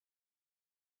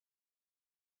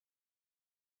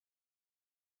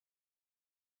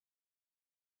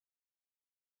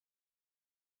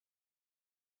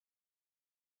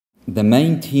The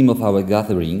main theme of our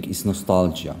gathering is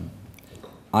nostalgia.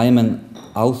 I am an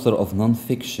author of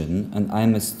non-fiction and I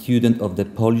am a student of the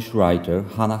Polish writer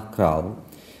Hanna Kral,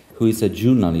 who is a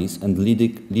journalist and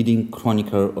leading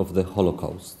chronicler of the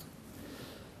Holocaust.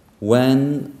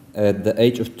 When, at the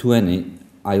age of 20,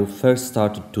 I first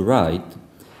started to write,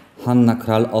 Hanna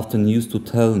Kral often used to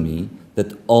tell me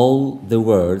that all the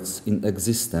words in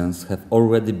existence have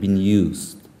already been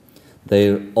used.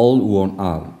 They're all worn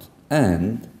out,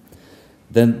 and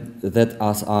then that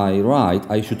as I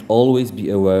write, I should always be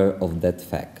aware of that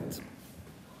fact.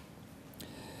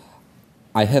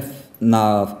 I have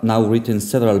now written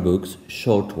several books,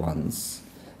 short ones,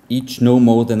 each no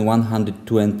more than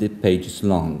 120 pages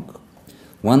long.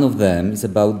 One of them is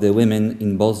about the women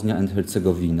in Bosnia and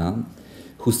Herzegovina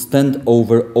who stand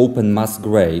over open mass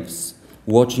graves,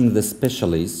 watching the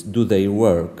specialists do their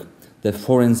work, the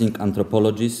forensic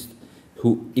anthropologists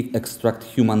who extract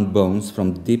human bones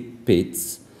from deep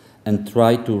pits and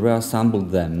try to reassemble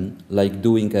them like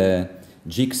doing a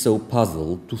jigsaw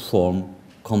puzzle to form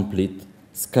complete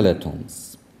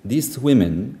skeletons. These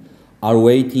women are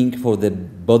waiting for the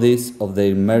bodies of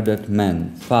their murdered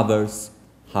men, fathers,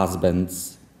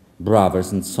 husbands,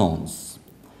 brothers and sons.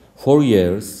 For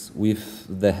years, with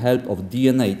the help of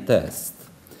DNA tests,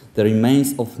 the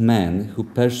remains of men who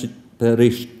perished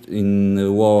in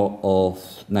the war of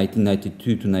 1992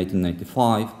 to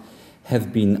 1995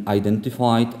 have been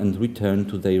identified and returned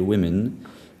to their women,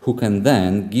 who can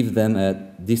then give them a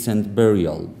decent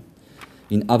burial.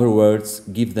 In other words,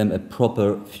 give them a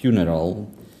proper funeral,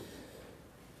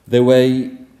 the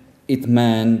way it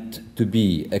meant to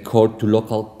be according to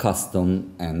local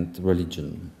custom and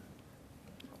religion.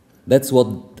 That's what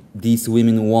these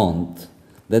women want.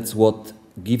 That's what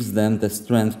gives them the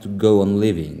strength to go on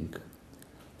living.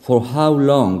 For how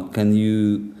long can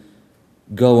you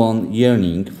go on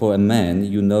yearning for a man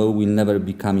you know will never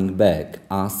be coming back,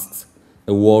 asks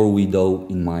a war widow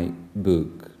in my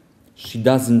book. She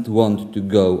doesn't want to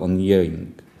go on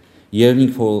yearning.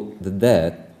 Yearning for the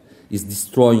dead is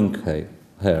destroying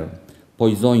her,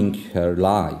 poisoning her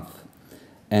life.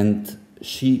 And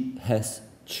she has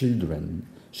children.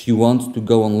 She wants to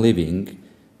go on living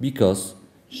because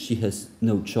she has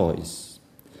no choice.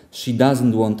 She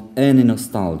doesn't want any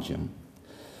nostalgia.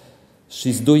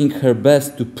 She's doing her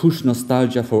best to push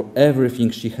nostalgia for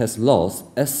everything she has lost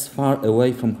as far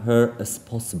away from her as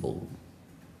possible.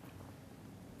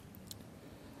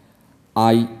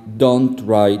 I don't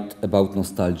write about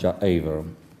nostalgia either.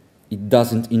 It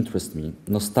doesn't interest me.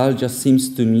 Nostalgia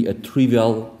seems to me a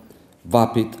trivial,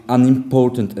 vapid,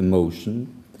 unimportant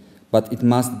emotion, but it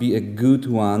must be a good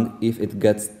one if it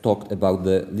gets talked about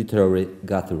the literary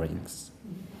gatherings.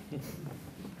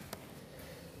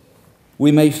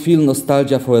 We may feel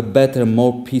nostalgia for a better,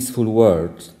 more peaceful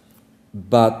world,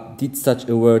 but did such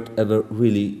a word ever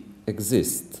really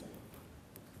exist?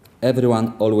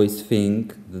 Everyone always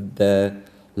thinks that the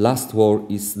last war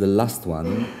is the last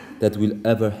one that will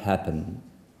ever happen.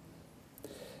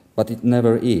 But it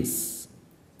never is.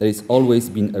 There has always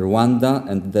been a Rwanda,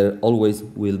 and there always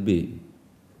will be.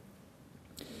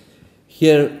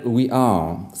 Here we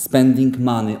are, spending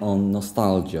money on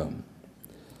nostalgia,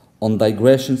 on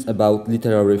digressions about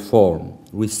literary form,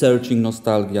 researching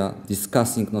nostalgia,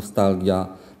 discussing nostalgia,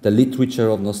 the literature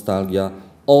of nostalgia.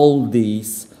 All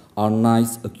these are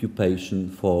nice occupation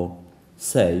for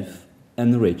safe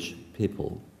and rich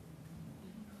people.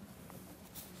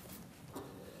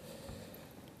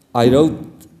 I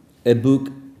wrote a book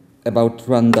about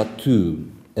Rwanda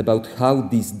too, about how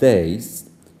these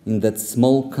days in that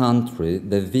small country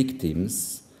the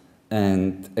victims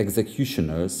and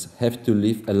executioners have to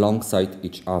live alongside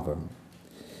each other.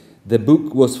 The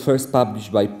book was first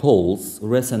published by Poles,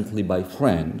 recently by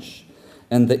French,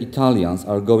 and the Italians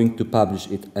are going to publish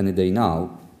it any day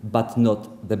now, but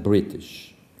not the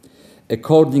British.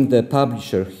 According to the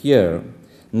publisher here,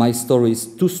 my story is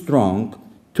too strong,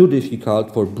 too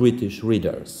difficult for British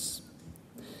readers.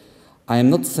 I am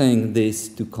not saying this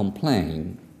to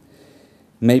complain.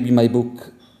 Maybe my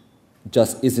book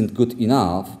just isn't good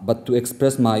enough, but to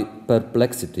express my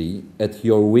perplexity at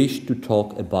your wish to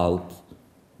talk about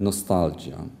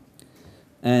nostalgia.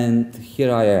 And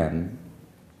here I am,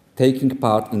 taking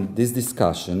part in this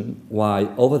discussion,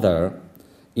 while over there,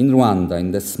 in Rwanda,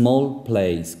 in the small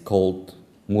place called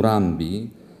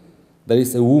Murambi, there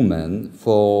is a woman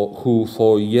who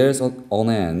for years on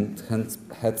end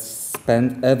had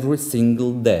spent every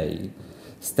single day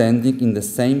standing in the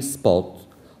same spot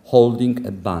holding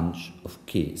a bunch of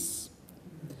keys.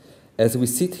 As we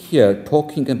sit here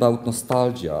talking about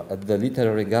nostalgia at the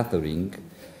literary gathering,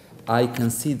 I can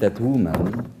see that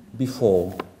woman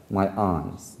before my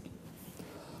eyes.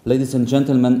 Ladies and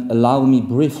gentlemen, allow me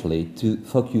briefly to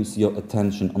focus your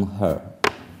attention on her.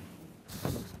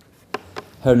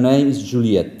 Her name is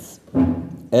Juliette.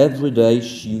 Every day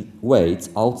she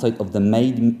waits outside of the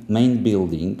main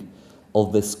building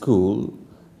of the school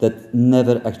that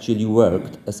never actually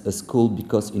worked as a school,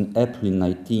 because in April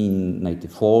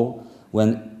 1994,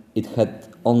 when it had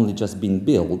only just been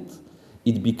built,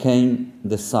 it became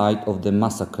the site of the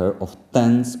massacre of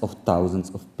tens of thousands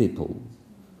of people.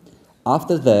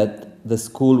 After that, the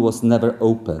school was never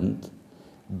opened,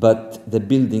 but the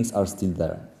buildings are still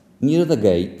there. Near the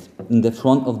gate, in the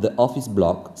front of the office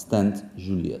block, stands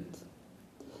Juliette.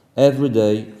 Every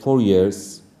day, for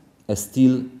years, as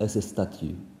still as a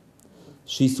statue.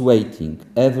 She's waiting.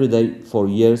 Every day, for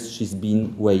years, she's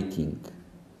been waiting.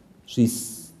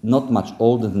 She's not much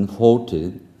older than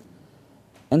 40,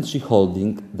 and she's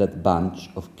holding that bunch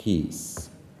of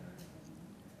keys.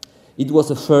 It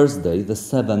was a Thursday, the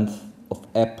 7th of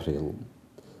April.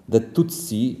 The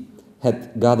Tutsi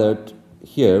had gathered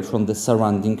here from the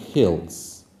surrounding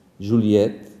hills.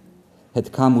 Juliette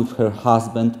had come with her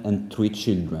husband and 3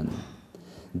 children.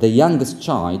 The youngest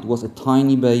child was a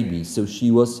tiny baby, so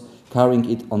she was carrying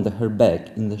it on her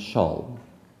back in the shawl.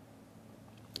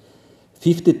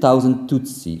 50,000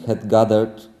 Tutsi had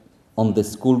gathered on the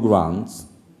school grounds.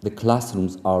 The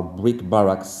classrooms are brick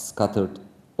barracks scattered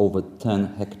over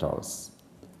 10 hectares.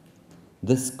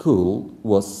 The school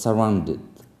was surrounded.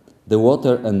 The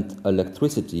water and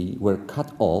electricity were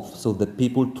cut off, so the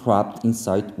people trapped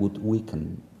inside would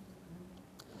weaken.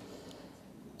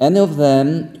 Any of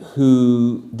them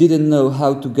who didn't know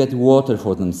how to get water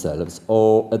for themselves,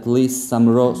 or at least some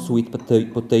raw sweet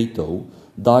potato,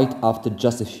 died after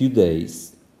just a few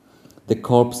days. The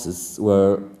corpses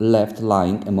were left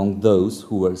lying among those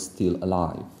who were still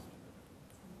alive.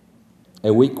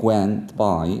 A week went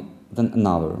by, then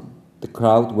another. The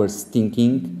crowd were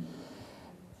stinking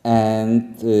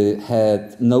and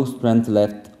had no strength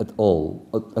left at all.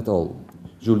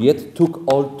 Juliette took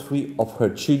all 3 of her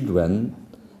children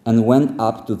and went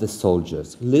up to the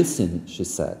soldiers. "Listen," she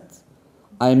said,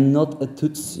 "I am not a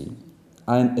Tutsi,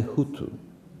 I am a Hutu."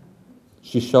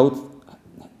 She showed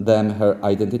them her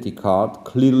identity card,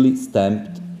 clearly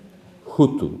stamped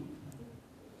Hutu.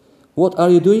 "What are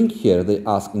you doing here?" they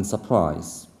asked in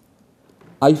surprise.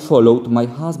 "I followed my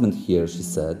husband here," she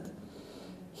said.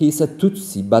 "He is a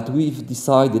Tutsi, but we've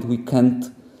decided we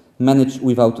can't manage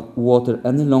without water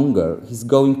any longer. He's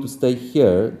going to stay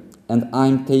here, and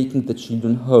I'm taking the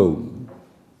children home."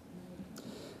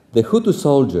 The Hutu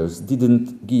soldiers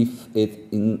didn't give it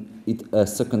a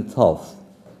second thought.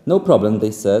 "No problem,"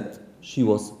 they said. She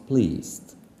was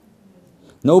pleased.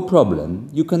 "No problem,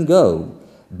 you can go.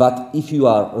 But if you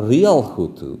are real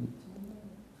Hutu,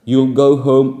 you'll go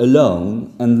home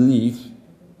alone and leave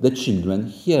the children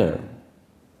here."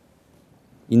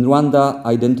 In Rwanda,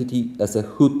 identity as a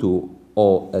Hutu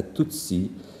or a Tutsi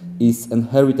is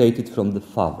inherited from the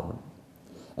father,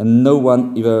 and no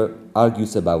one ever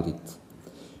argues about it.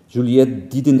 Juliette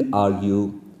didn't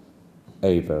argue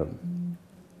either.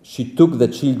 She took the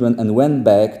children and went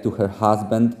back to her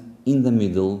husband in the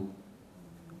middle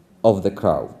of the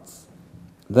crowd.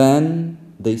 Then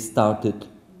they started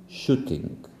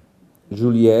shooting.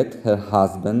 Juliette, her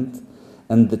husband,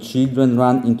 and the children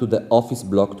ran into the office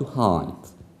block to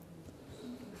hide.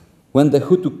 When the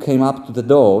Hutu came up to the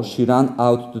door, she ran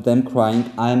out to them crying,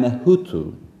 "I'm a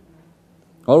Hutu."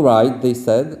 "All right," they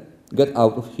said, "get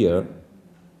out of here."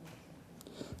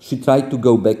 She tried to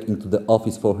go back into the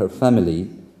office for her family,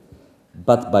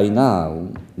 but by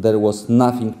now there was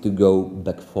nothing to go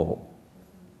back for.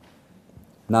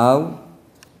 Now,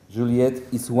 Juliette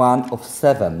is one of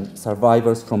 7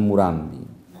 survivors from Murambi.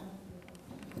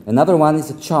 Another one is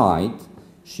a child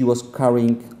she was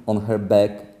carrying on her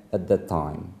back at that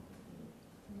time.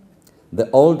 The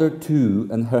older 2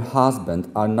 and her husband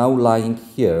are now lying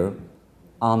here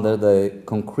under the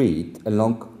concrete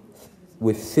along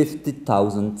with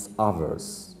 50,000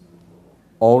 others,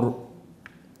 or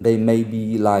they may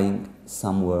be lying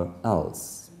somewhere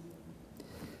else.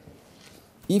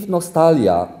 If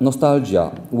nostalgia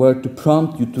were to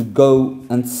prompt you to go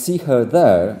and see her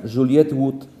there, Juliette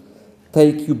would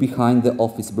take you behind the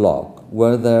office block,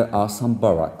 where there are some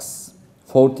barracks,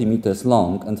 40 meters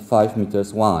long and 5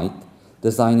 meters wide,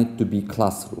 designed to be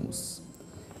classrooms.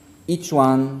 Each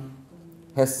one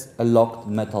has a locked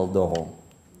metal door.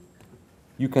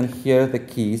 You can hear the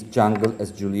keys jangle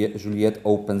as Juliette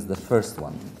opens the first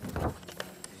one.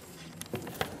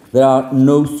 There are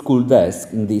no school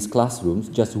desks in these classrooms,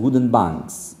 just wooden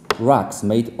banks, racks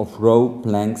made of raw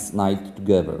planks nailed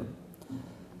together.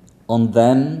 On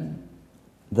them,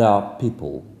 there are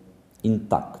people,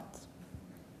 intact.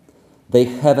 They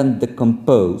haven't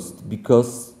decomposed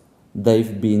because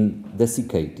they've been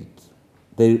desiccated.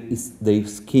 Their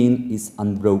skin is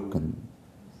unbroken.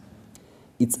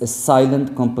 It's a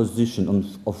silent composition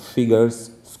of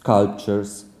figures,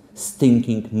 sculptures,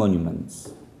 stinking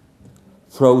monuments.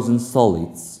 Frozen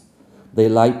solids, they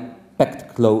lie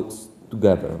packed close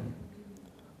together.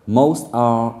 Most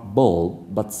are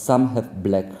bald, but some have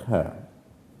black hair.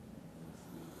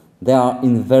 They are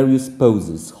in various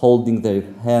poses, holding their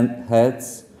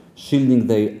heads, shielding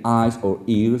their eyes or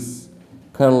ears,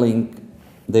 curling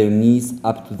their knees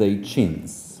up to their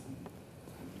chins.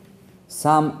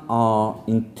 Some are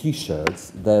in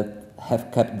t-shirts that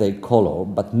have kept their color,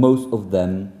 but most of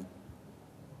them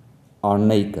are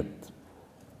naked.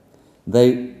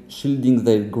 They're shielding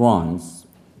their groins.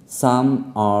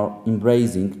 Some are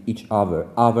embracing each other,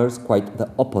 others quite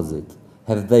the opposite,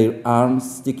 have their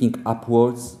arms sticking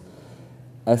upwards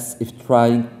as if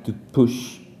trying to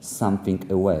push something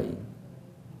away.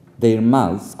 Their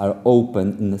mouths are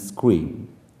open in a scream,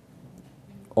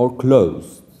 or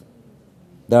closed.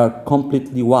 They are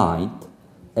completely white,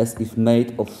 as if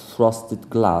made of frosted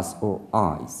glass or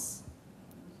ice,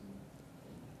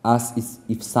 as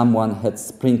if someone had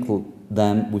sprinkled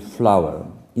them with flour.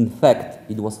 In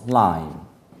fact, it was lime,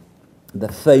 the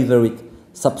favorite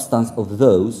substance of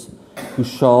those who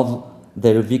shove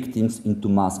their victims into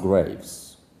mass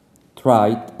graves,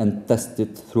 tried and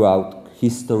tested throughout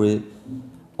history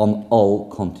on all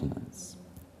continents.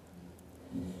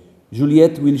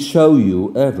 Juliette will show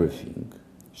you everything.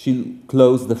 She'll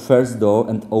close the first door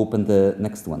and open the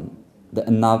next one, then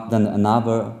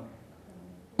another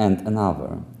and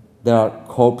another. There are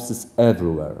corpses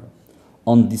everywhere,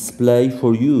 on display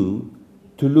for you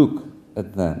to look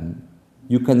at them.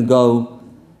 You can go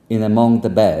in among the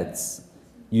beds.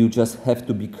 You just have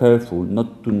to be careful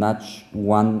not to nudge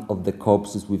one of the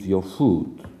corpses with your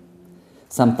foot.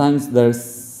 Sometimes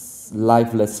there's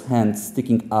lifeless hands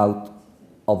sticking out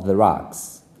of the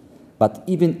rugs. But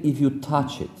even if you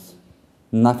touch it,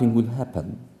 nothing will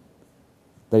happen.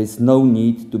 There is no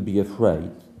need to be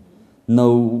afraid.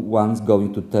 No one's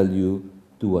going to tell you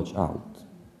to watch out.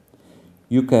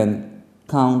 You can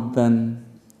count them,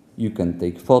 you can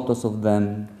take photos of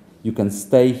them, you can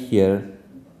stay here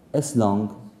as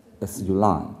long as you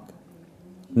like.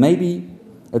 Maybe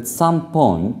at some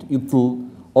point it will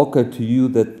occur to you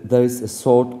that there is a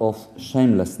sort of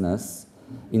shamelessness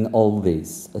in all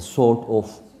this, a sort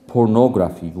of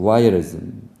pornography,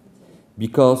 voyeurism,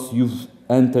 because you've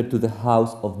entered to the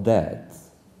house of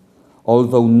death,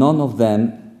 although none of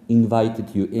them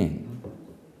invited you in.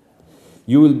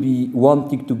 You will be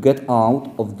wanting to get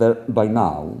out of there by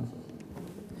now.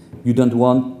 You don't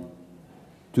want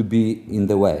to be in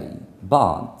the way,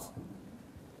 but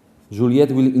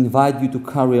Juliette will invite you to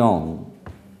carry on.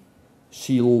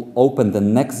 She'll open the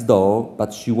next door,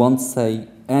 but she won't say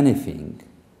anything.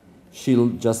 She'll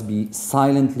just be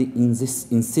silently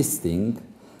insisting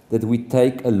that we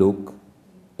take a look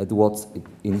at what's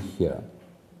in here.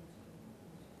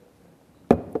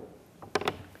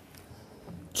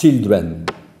 Children.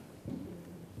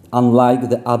 Unlike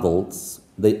the adults,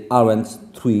 they aren't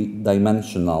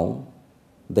three-dimensional.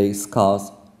 Their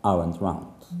skulls aren't round.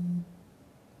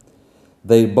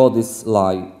 Their bodies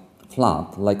lie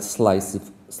flat like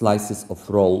slices of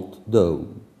rolled dough,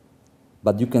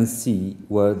 but you can see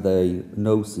where their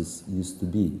noses used to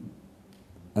be,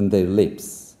 and their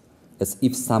lips, as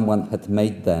if someone had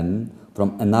made them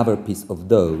from another piece of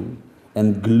dough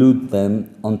and glued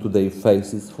them onto their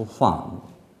faces for fun.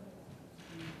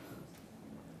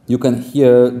 You can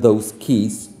hear those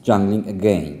keys jangling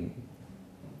again.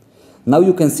 Now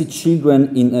you can see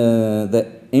children in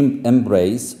the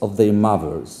embrace of their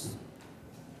mothers.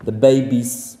 The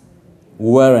babies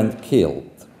weren't killed,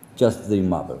 just their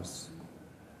mothers.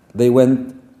 They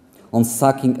went on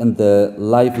sucking at the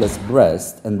lifeless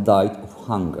breast and died of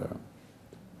hunger.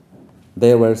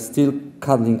 They were still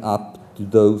cuddling up to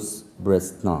those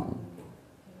breasts now.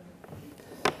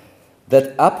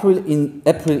 That April in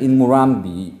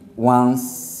Murambi,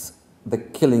 once the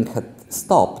killing had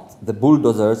stopped, the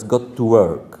bulldozers got to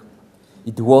work.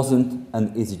 It wasn't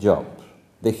an easy job.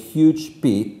 The huge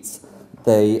pits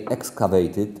they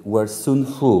excavated were soon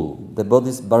full. The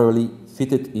bodies barely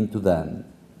fitted into them.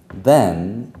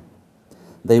 Then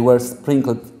they were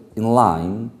sprinkled in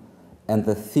lime and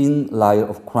a thin layer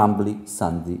of crumbly,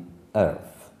 sandy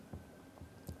earth.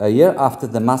 A year after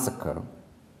the massacre,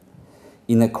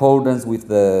 in accordance with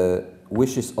the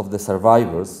wishes of the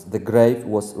survivors, the grave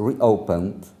was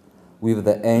reopened with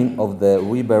the aim of the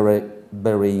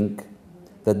reburying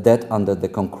the dead under the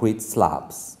concrete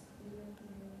slabs.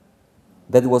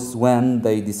 That was when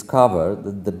they discovered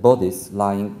that the bodies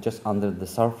lying just under the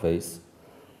surface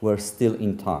were still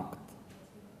intact,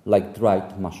 like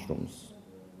dried mushrooms,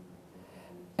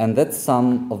 and that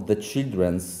some of the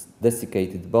children's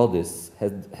desiccated bodies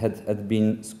had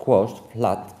been squashed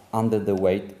flat under the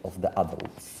weight of the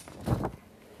adults.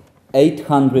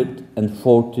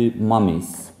 840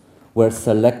 mummies were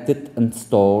selected and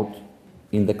stored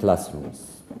in the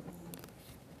classrooms.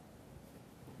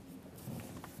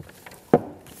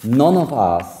 None of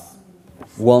us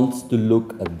wants to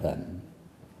look at them.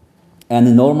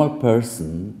 Any normal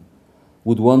person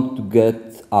would want to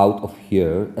get out of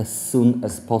here as soon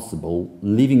as possible,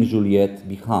 leaving Juliette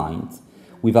behind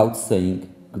without saying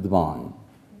goodbye.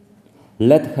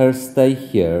 Let her stay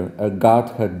here and guard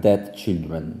her dead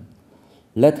children.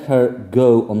 Let her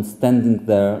go on standing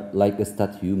there like a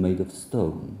statue made of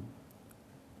stone.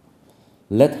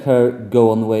 Let her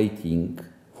go on waiting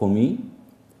for me,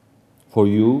 for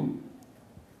you.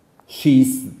 She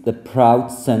is the proud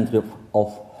center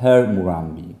of her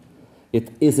Murambi. It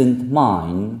isn't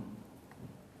mine,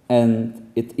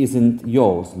 and it isn't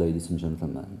yours, ladies and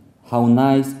gentlemen. How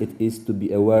nice it is to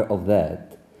be aware of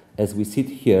that as we sit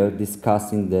here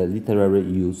discussing the literary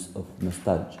use of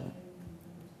nostalgia.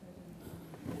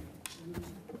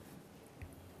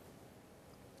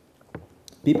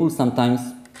 People sometimes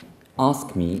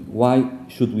ask me, why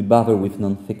should we bother with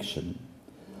non-fiction?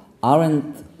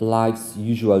 Aren't life's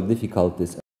usual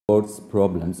difficulties and world's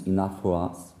problems enough for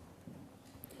us?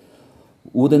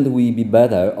 Wouldn't we be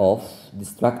better off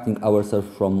distracting ourselves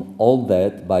from all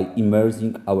that by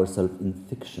immersing ourselves in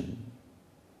fiction?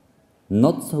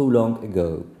 Not so long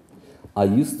ago, I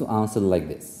used to answer like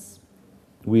this.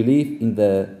 We live in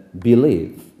the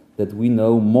belief that we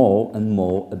know more and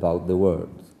more about the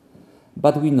world,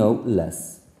 but we know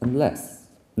less and less.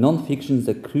 Non-fiction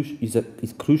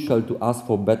is crucial to us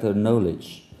for better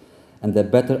knowledge and a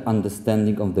better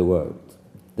understanding of the world.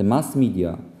 The mass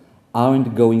media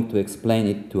aren't going to explain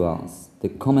it to us. The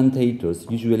commentators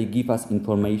usually give us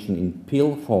information in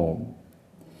pill form,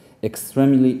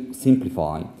 extremely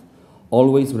simplified,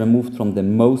 always removed from the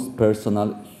most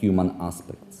personal human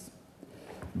aspects.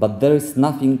 But there is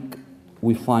nothing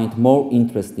we find more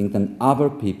interesting than other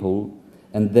people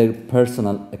and their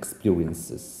personal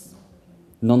experiences.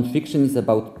 Non-fiction is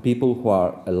about people who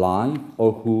are alive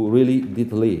or who really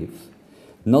did live,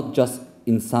 not just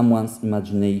in someone's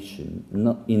imagination,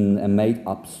 not in a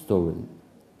made-up story.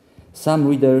 Some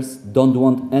readers don't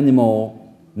want any more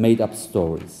made-up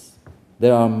stories.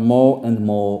 There are more and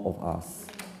more of us.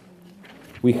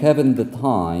 We haven't the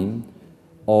time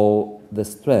or the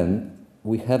strength,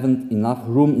 we haven't enough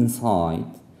room inside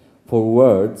for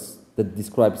words that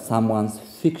describe someone's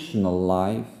fictional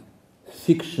life,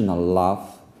 fictional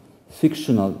love,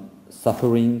 fictional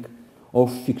suffering, or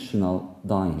fictional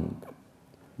dying.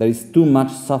 There is too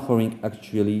much suffering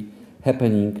actually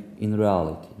happening in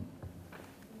reality.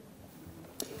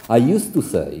 I used to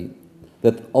say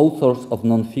that authors of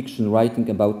non-fiction writing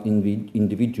about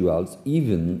individuals,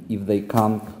 even if they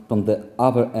come from the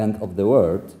other end of the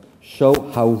world, show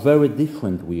how very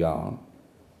different we are,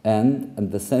 and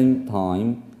at the same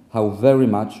time, how very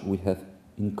much we have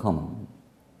in common.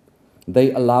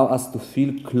 They allow us to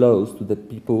feel close to the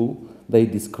people they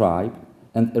describe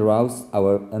and arouse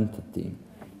our empathy.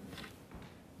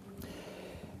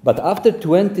 But after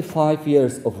 25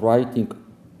 years of writing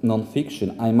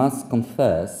non-fiction, I must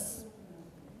confess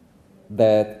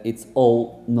that it's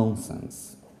all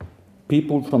nonsense.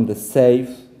 People from the safe,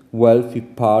 wealthy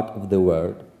part of the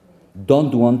world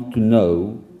don't want to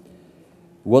know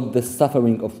what the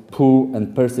suffering of poor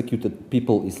and persecuted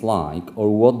people is like,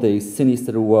 or what the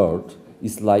sinister world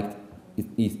is like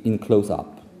in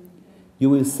close-up. You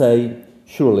will say,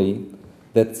 surely,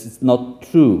 that's not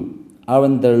true.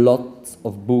 Aren't there lots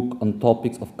of books on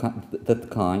topics of that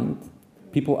kind?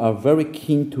 People are very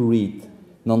keen to read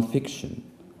non-fiction,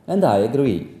 and I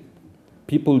agree.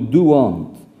 People do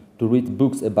want to read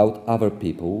books about other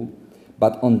people,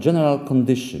 but on general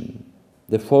condition,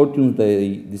 the fortunes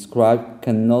they describe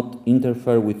cannot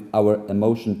interfere with our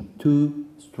emotion too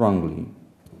strongly.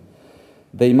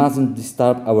 They mustn't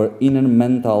disturb our inner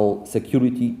mental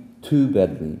security too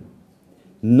badly.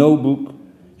 No book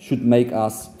should make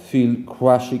us feel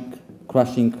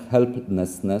crushing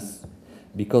helplessness,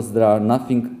 because there are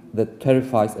nothing that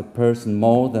terrifies a person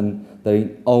more than their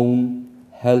own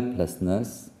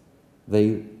helplessness,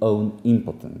 their own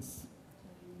impotence.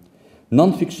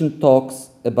 Non-fiction talks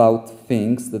about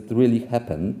things that really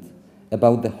happened,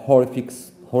 about the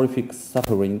horrific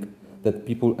suffering that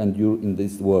people endure in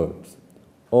this world,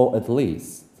 or at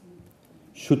least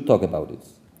should talk about it.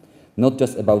 not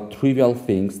just about trivial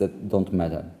things that don't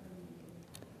matter.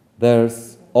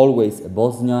 There's always a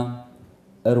Bosnia,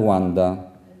 a Rwanda,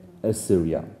 a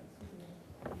Syria.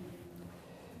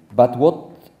 But what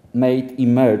might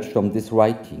emerge from this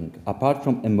writing, apart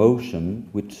from emotion,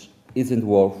 which isn't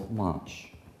worth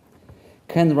much?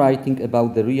 Can writing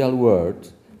about the real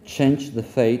world change the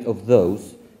fate of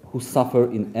those who suffer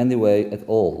in any way at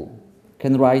all?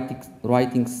 Can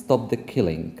writing stop the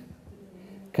killing?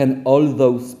 Can all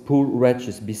those poor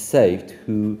wretches be saved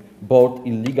who board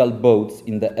illegal boats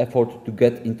in the effort to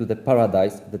get into the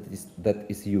paradise that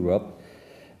is Europe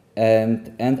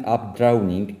and end up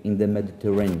drowning in the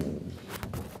Mediterranean?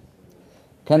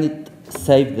 Can it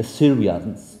save the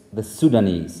Syrians, the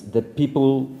Sudanese, the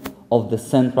people of the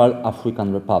Central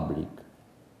African Republic?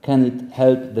 Can it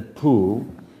help the poor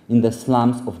in the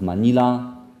slums of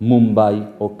Manila,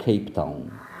 Mumbai, or Cape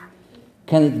Town?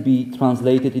 Can it be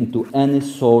translated into any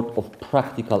sort of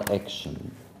practical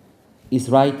action? Is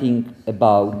writing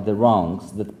about the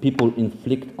wrongs that people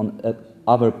inflict on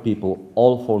other people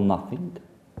all for nothing?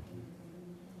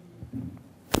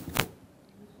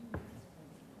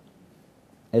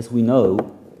 As we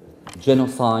know,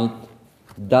 genocide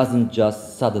doesn't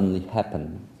just suddenly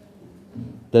happen.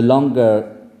 The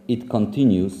longer it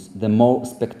continues, the more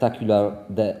spectacular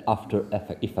the after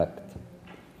effect.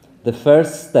 The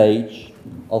first stage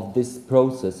of this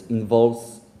process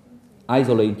involves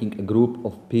isolating a group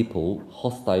of people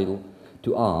hostile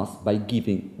to us by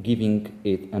giving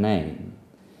it a name.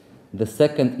 The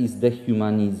second is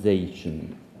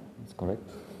dehumanization. That's correct?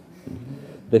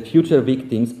 The future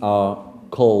victims are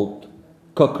called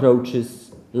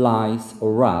cockroaches, lice,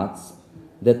 or rats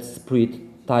that spread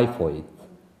typhoid.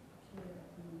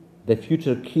 The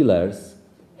future killers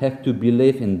have to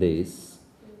believe in this,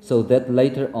 so that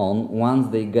later on, once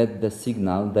they get the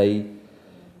signal,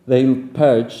 they'll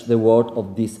purge the world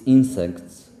of these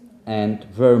insects and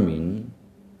vermin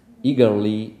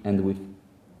eagerly and with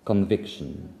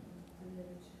conviction.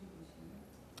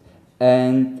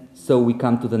 And so we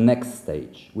come to the next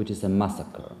stage, which is a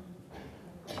massacre.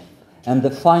 And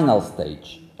the final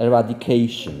stage,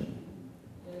 eradication.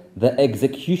 The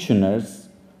executioners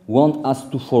want us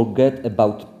to forget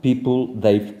about people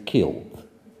they've killed.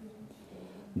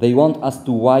 They want us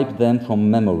to wipe them from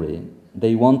memory.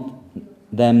 They want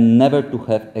them never to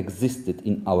have existed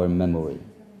in our memory.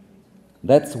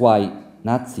 That's why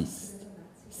Nazis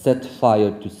set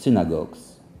fire to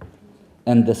synagogues,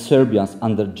 and the Serbians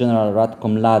under General Ratko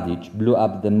Mladic blew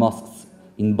up the mosques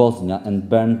in Bosnia and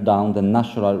burned down the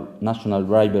National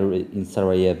Library in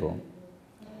Sarajevo.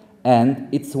 And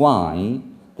it's why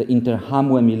the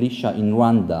Interhamwe militia in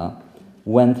Rwanda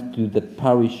went to the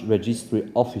parish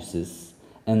registry offices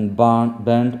and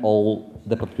burned all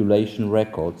the population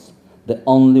records, the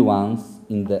only ones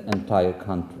in the entire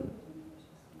country.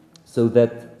 So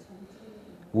that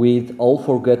we'd all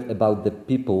forget about the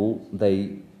people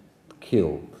they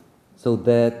killed, so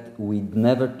that we'd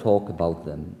never talk about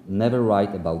them, never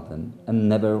write about them, and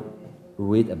never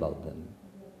read about them.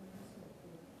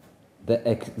 The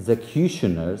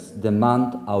executioners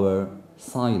demand our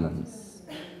silence.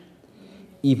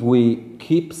 If we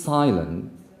keep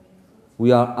silent,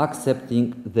 we are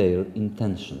accepting their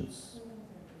intentions.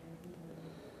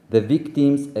 The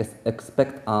victims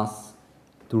expect us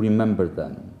to remember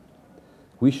them.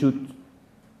 We should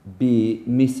be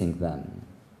missing them.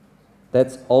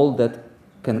 That's all that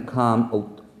can come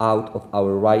out of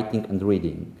our writing and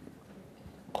reading.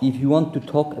 If you want to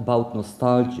talk about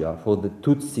nostalgia for the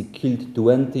Tutsi killed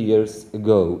 20 years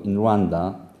ago in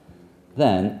Rwanda,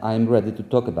 then I'm ready to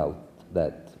talk about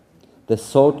that. The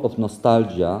sort of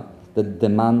nostalgia that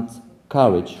demands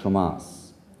courage from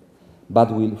us,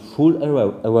 but with full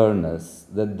awareness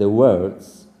that the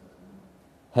words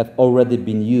have already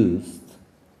been used,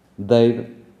 they're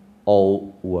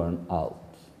all worn out.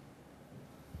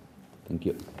 Thank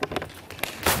you.